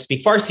to like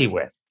speak Farsi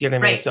with. You know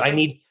what I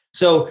mean? Right.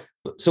 So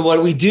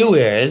what we do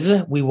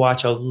is we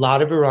watch a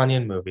lot of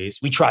Iranian movies.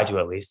 We try to,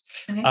 at least.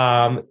 Okay.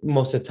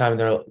 Most of the time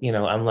they're,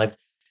 I'm like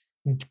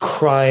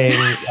crying,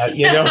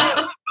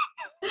 Yeah.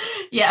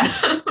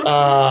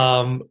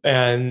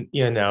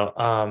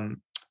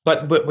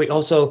 But we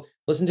also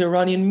listen to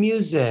Iranian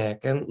music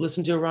and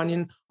listen to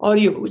Iranian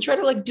audio. But we try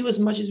to like do as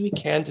much as we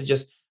can to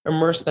just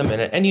immerse them in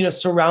it and,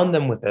 surround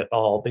them with it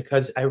all,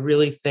 because I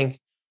really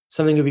think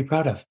something to be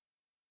proud of.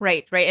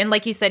 Right. And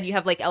like you said, you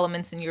have like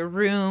elements in your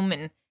room,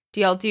 and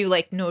do y'all do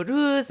like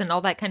Nowruz and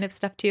all that kind of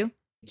stuff too?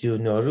 We do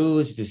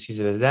Nowruz, we do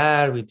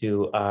Sizar, we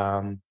do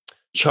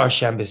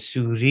Charshambe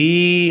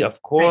Suri,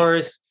 of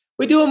course. Right.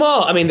 We do them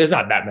all. I mean, there's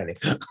not that many.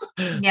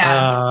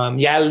 Yeah.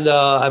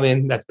 Yalla. I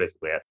mean, that's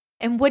basically it.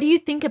 And what do you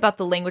think about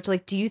the language?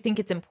 Like, do you think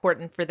it's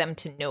important for them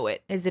to know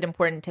it? Is it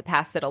important to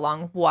pass it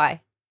along?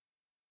 Why?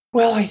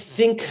 Well, I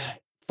think,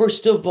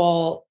 first of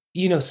all,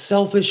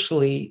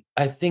 selfishly,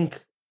 I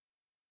think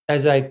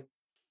as I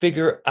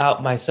figure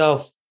out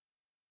myself,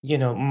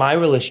 my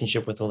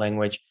relationship with the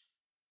language,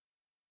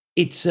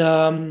 it's,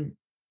 I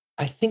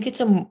think it's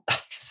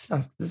this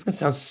is going to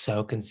sound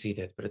so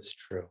conceited, but it's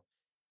true.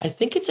 I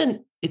think it's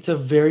a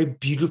very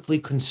beautifully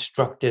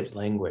constructed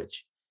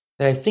language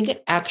that I think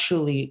it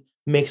actually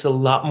makes a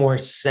lot more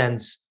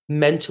sense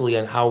mentally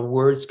on how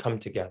words come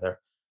together.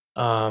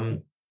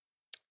 And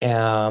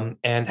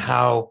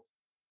how,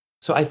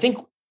 so I think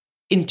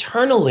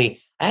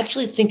internally, I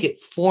actually think it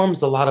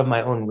forms a lot of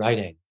my own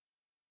writing,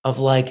 of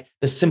like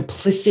the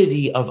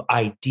simplicity of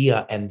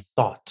idea and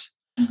thought.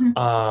 Mm-hmm.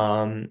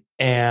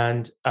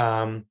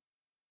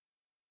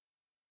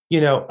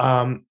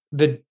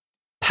 The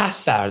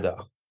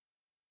pasfarda,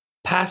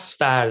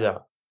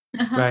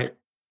 right?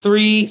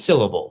 3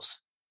 syllables,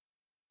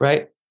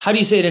 right? How do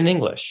you say it in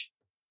English?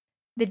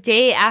 The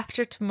day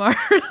after tomorrow.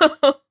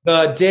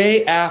 The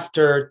day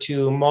after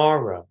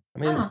tomorrow. I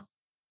mean,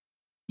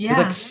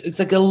 yeah, it's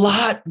like a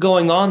lot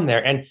going on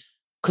there. And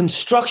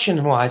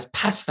construction-wise,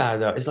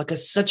 pasfarda is like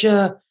such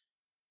a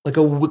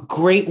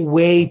great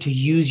way to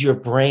use your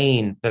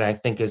brain that I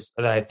think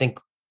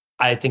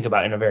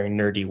about in a very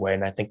nerdy way,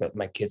 and I think that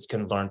my kids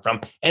can learn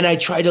from. And I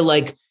try to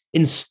like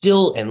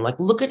instill in, like,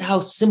 look at how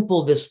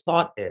simple this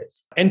thought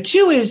is. And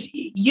 2 is,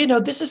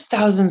 this is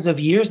thousands of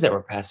years that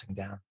we're passing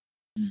down.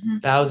 Mm-hmm.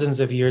 Thousands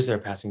of years that are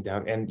passing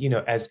down. And,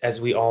 as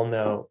we all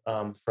know,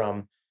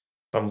 from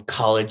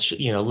college,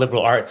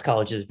 liberal arts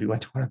colleges, if we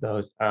went to one of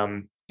those,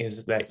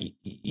 is that,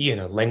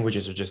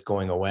 languages are just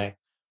going away.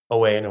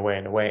 And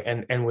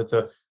with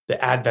the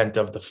the advent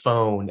of the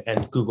phone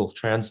and Google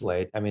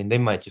Translate, I mean, they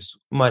might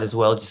as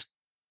well just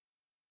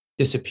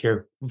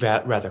disappear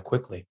rather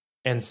quickly.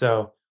 And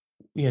so,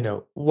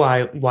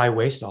 why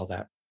waste all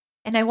that?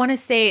 And I want to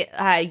say,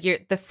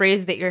 the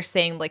phrase that you're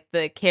saying, like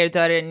the care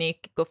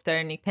daranik,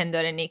 gufdaranik,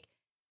 pendaranik,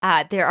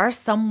 there are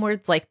some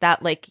words like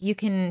that. Like you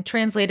can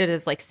translate it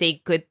as like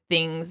say good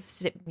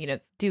things,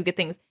 do good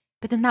things.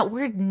 But then that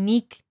word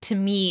neek to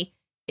me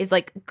is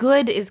like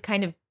good is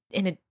kind of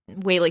in a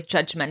way like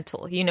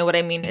judgmental. You know what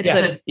I mean? It's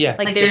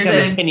like there's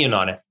an opinion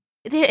on it.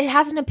 It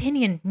has an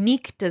opinion.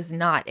 Neek does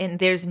not, and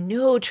there's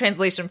no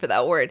translation for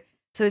that word.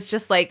 So it's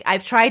just like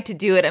I've tried to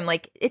do it. I'm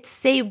like, it's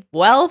say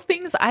well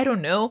things. I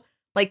don't know.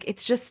 Like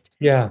it's just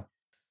there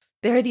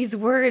are these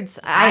words.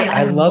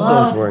 I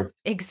love those words.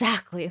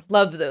 Exactly,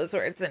 love those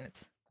words, and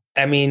it's.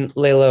 I mean,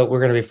 Layla,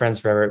 we're gonna be friends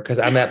forever because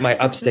I'm at my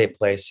upstate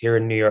place here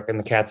in New York in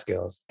the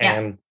Catskills,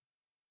 and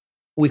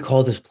we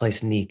call this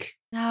place Neek.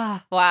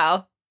 Ah,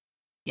 wow.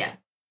 Yeah,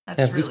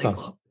 that's really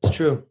cool. It's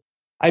true.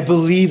 I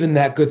believe in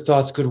that good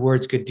thoughts, good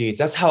words, good deeds.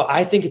 That's how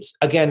I think it's,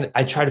 again,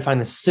 I try to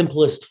find the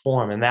simplest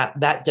form, and that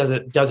does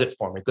it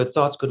for me. Good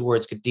thoughts, good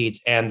words, good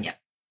deeds. And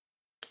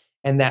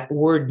that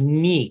word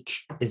neek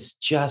is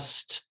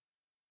just,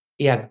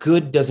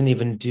 good doesn't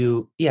even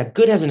good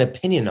has an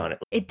opinion on it.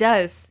 It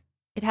does.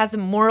 It has a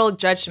moral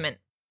judgment.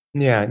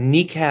 Yeah.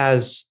 Neek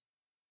has,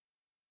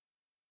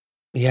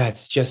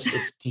 it's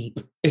deep.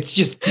 It's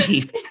just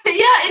deep.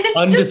 And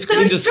it's just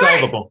so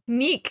indescribable. Short.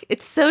 Neek.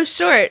 It's so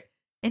short.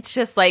 It's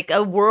just like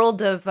a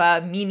world of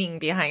meaning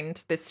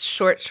behind this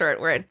short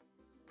word.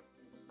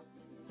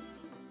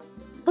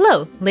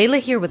 Hello, Layla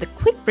here with a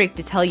quick break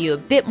to tell you a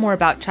bit more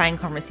about Chai in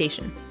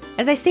Conversation.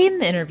 As I say in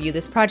the interview,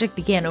 this project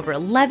began over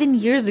 11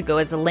 years ago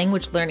as a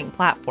language learning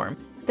platform,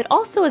 but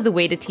also as a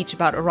way to teach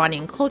about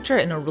Iranian culture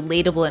in a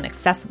relatable and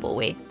accessible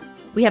way.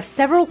 We have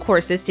several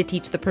courses to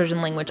teach the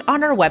Persian language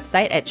on our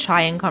website at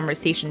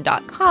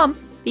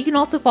chaiandconversation.com. You can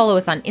also follow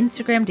us on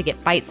Instagram to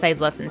get bite-sized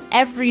lessons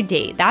every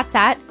day. That's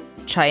at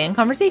Chai in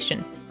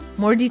Conversation.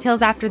 More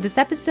details after this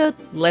episode.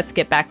 Let's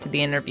get back to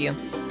the interview.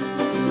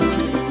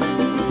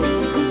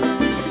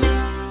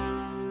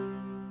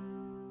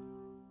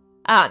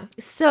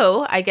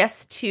 So I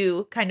guess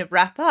to kind of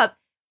wrap up,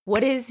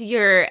 what is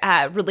your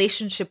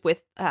relationship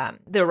with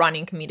the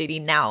Iranian community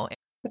now?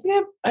 I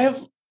think I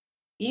have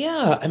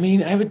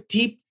a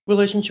deep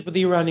relationship with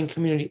the Iranian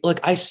community.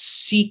 Like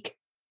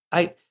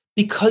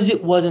because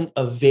it wasn't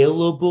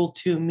available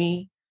to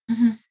me,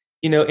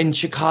 in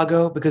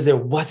Chicago, because there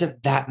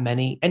wasn't that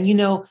many. And,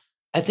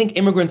 I think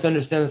immigrants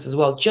understand this as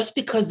well. Just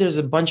because there's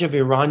a bunch of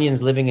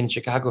Iranians living in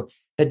Chicago,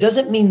 that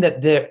doesn't mean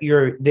that they're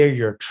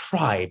your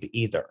tribe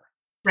either.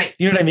 Right.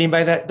 You know what I mean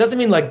by that? It doesn't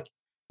mean like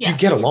you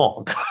get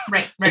along.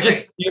 Right.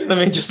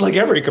 Just like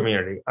every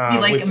community.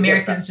 Like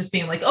Americans just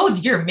being like, oh,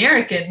 you're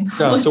American.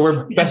 So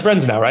we're best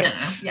friends now, right?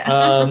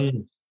 Yeah.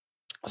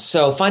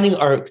 So finding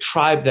our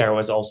tribe there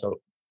was also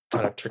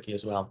kind of tricky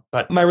as well.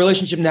 But my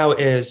relationship now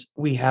is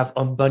we have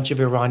a bunch of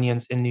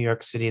Iranians in New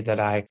York City that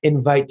I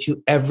invite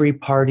to every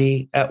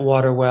party at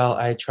Waterwell.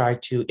 I try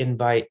to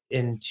invite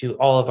into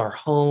all of our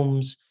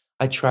homes.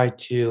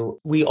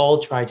 We all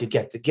try to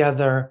get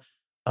together.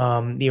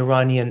 The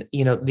Iranian,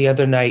 the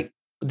other night,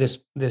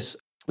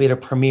 we had a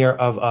premiere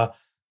of a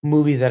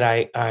movie that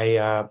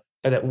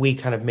that we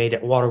kind of made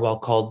at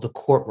Waterwell called The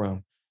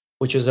Courtroom,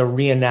 which is a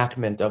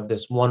reenactment of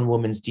this one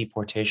woman's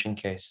deportation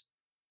case.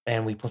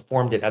 And we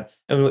performed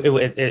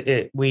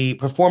we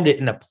performed it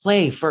in a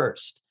play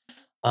first.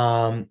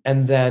 And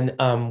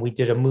then we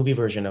did a movie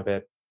version of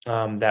it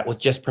that was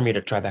just premiered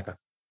at Tribeca.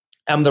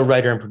 I'm the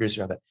writer and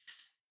producer of it.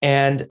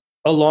 And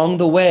along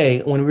the way,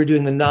 when we were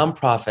doing the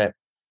nonprofit,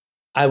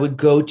 I would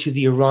go to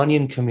the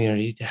Iranian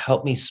community to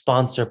help me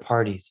sponsor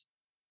parties.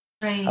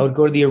 Right. I would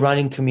go to the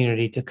Iranian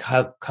community to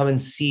come and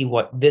see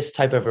what this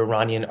type of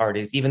Iranian art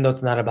is, even though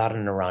it's not about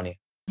an Iranian.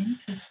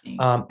 Interesting.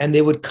 And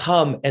they would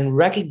come and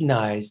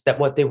recognize that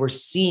what they were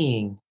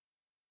seeing,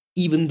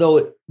 even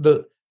though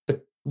the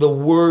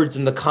words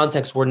and the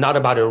context were not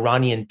about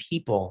Iranian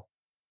people,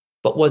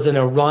 but was an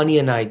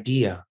Iranian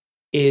idea,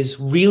 is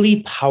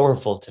really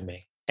powerful to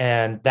me.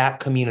 And that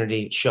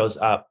community shows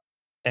up,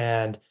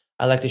 and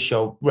I like to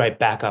show right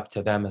back up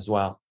to them as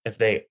well, if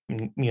they,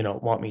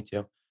 want me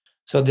to.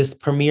 So this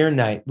premiere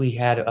night, we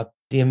had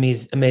the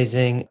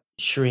amazing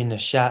Shireen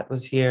Nashat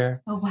was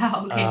here. Oh,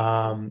 wow. Okay.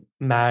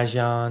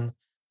 Marjan.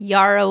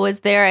 Yara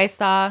was there. I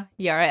saw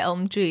Yara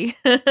Elmjui.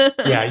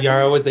 Yeah,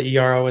 Yara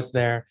was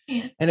there.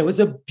 Yeah. And it was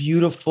a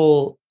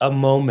beautiful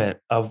moment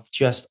of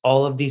just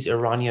all of these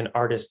Iranian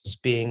artists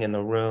being in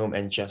the room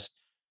and just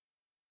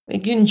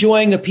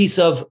enjoying a piece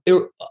of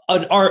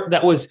an art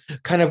that was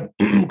kind of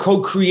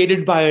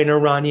co-created by an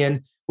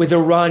Iranian with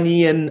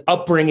Iranian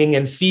upbringing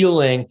and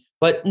feeling,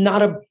 but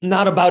not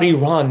about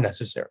Iran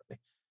necessarily.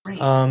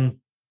 Right.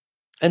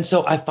 And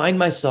so I find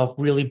myself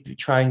really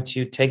trying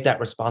to take that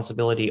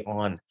responsibility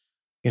on.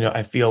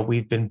 I feel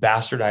we've been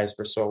bastardized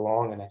for so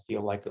long, and I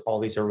feel like all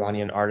these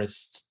Iranian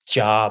artists'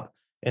 job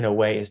in a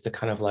way is to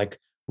kind of like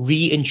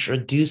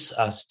reintroduce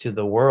us to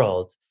the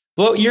world.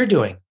 What you're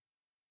doing.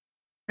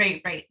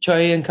 Right.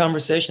 Chayan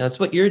conversation. That's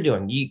what you're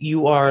doing.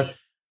 You are Right.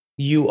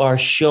 you are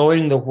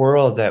showing the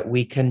world that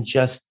we can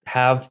just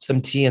have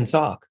some tea and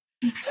talk.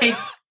 Right.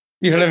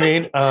 You know what I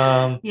mean?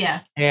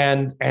 Yeah.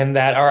 And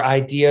that our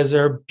ideas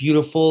are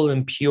beautiful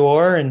and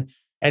pure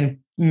and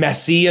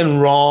messy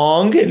and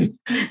wrong and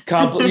you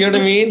know what I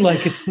mean?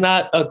 Like it's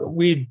not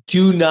we're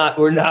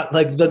not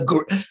like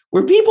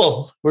we're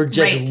people. We're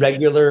just Right.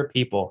 regular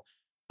people.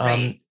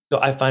 Right.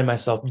 So I find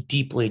myself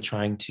deeply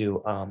trying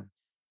to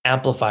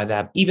amplify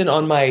that, even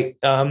on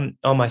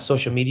my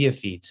social media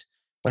feeds.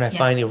 When I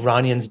find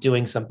Iranians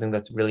doing something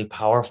that's really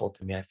powerful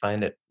to me, I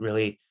find it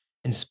really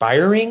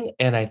inspiring.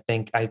 And I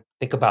think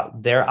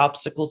about their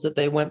obstacles that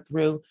they went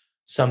through,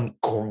 some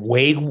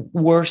way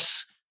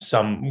worse,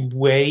 some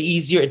way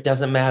easier. It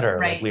doesn't matter.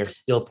 Right. Like we are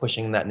still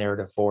pushing that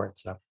narrative forward.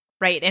 So.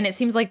 Right. And it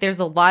seems like there's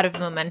a lot of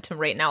momentum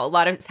right now. A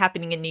lot of it's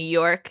happening in New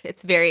York.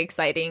 It's very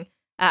exciting.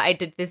 I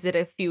did visit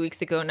a few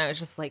weeks ago and I was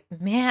just like,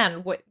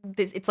 man,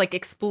 it's like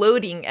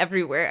exploding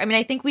everywhere. I mean,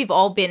 I think we've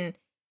all been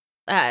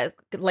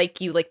like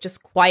you, like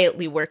just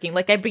quietly working.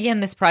 Like I began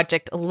this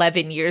project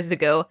 11 years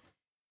ago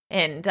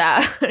and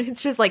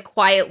it's just like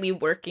quietly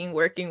working.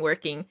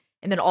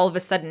 And then all of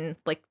a sudden,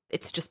 like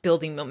it's just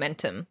building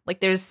momentum. Like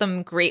there's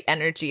some great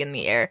energy in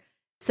the air.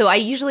 So I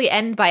usually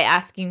end by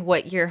asking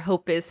what your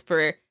hope is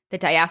for the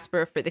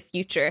diaspora for the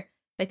future.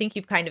 I think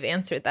you've kind of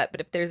answered that, but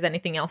if there's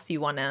anything else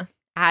you want to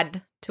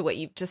add to what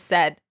you've just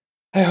said.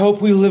 I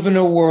hope we live in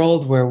a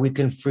world where we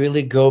can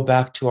freely go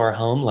back to our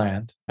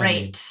homeland.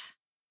 Right.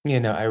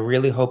 I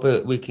really hope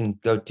we can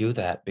go do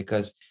that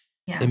because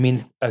Yeah. it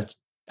means,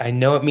 I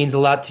know it means a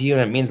lot to you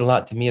and it means a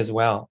lot to me as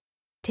well.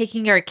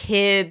 Taking our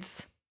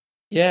kids.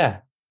 Yeah.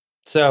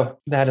 So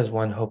that is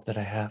one hope that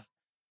I have.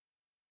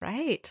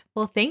 Right.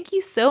 Well, thank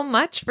you so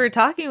much for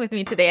talking with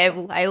me today.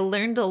 I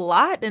learned a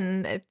lot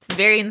and it's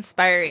very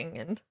inspiring.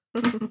 And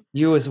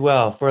you as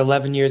well. For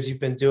 11 years, you've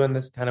been doing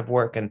this kind of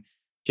work and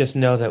just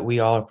know that we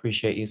all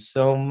appreciate you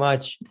so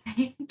much.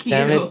 Thank you.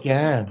 Damn it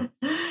again.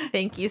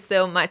 Thank you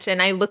so much.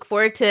 And I look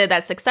forward to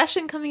that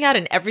Succession coming out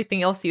and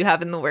everything else you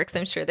have in the works.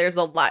 I'm sure there's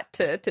a lot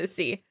to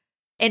see.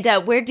 And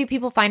where do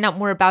people find out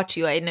more about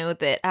you? I know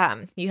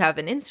that you have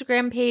an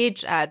Instagram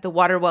page, the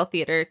Waterwell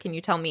Theater. Can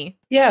you tell me?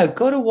 Yeah,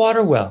 go to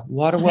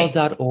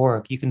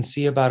waterwell.org. You can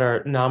see about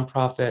our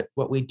nonprofit,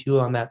 what we do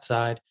on that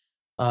side.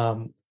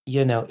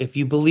 If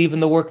you believe in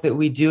the work that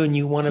we do and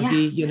you want to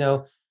be,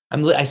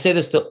 I say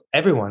this to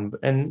everyone,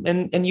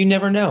 and you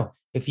never know.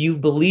 If you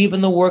believe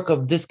in the work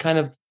of this kind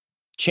of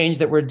change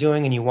that we're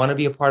doing and you want to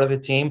be a part of the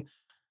team,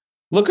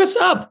 look us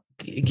up.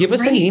 Give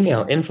us an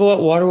email,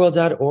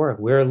 info@waterwell.org.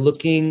 We're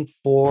looking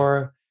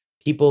for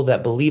people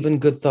that believe in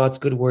good thoughts,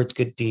 good words,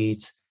 good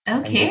deeds,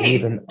 and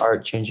believe in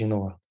art changing the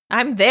world.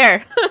 I'm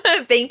there.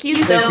 Thank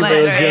you so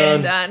much,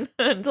 Arian.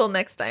 Until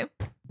next time.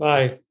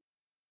 Bye.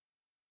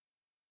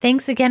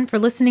 Thanks again for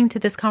listening to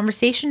this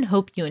conversation.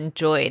 Hope you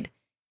enjoyed.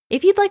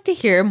 If you'd like to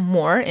hear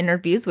more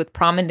interviews with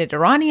prominent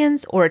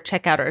Iranians or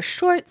check out our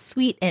short,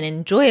 sweet, and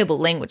enjoyable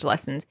language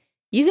lessons,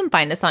 you can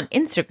find us on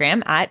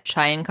Instagram at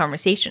Chayan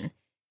Conversation.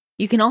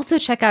 You can also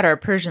check out our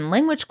Persian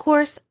language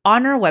course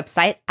on our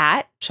website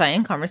at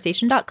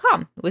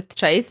chayanconversation.com, with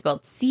Chai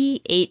spelled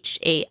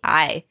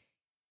Chai.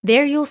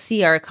 There you'll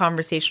see our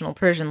conversational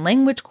Persian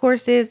language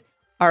courses,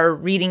 our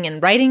reading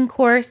and writing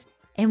course,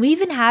 and we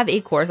even have a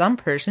course on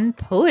Persian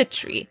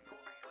poetry.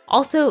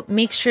 Also,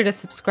 make sure to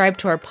subscribe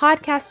to our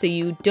podcast so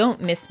you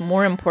don't miss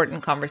more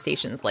important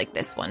conversations like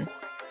this one.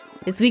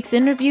 This week's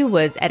interview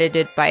was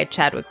edited by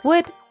Chadwick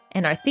Wood,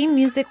 and our theme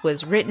music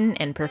was written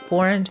and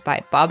performed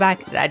by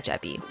Babak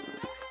Rajabi.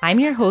 I'm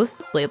your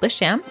host, Layla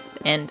Shams,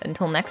 and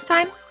until next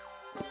time,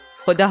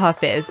 Khuda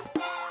Hafiz.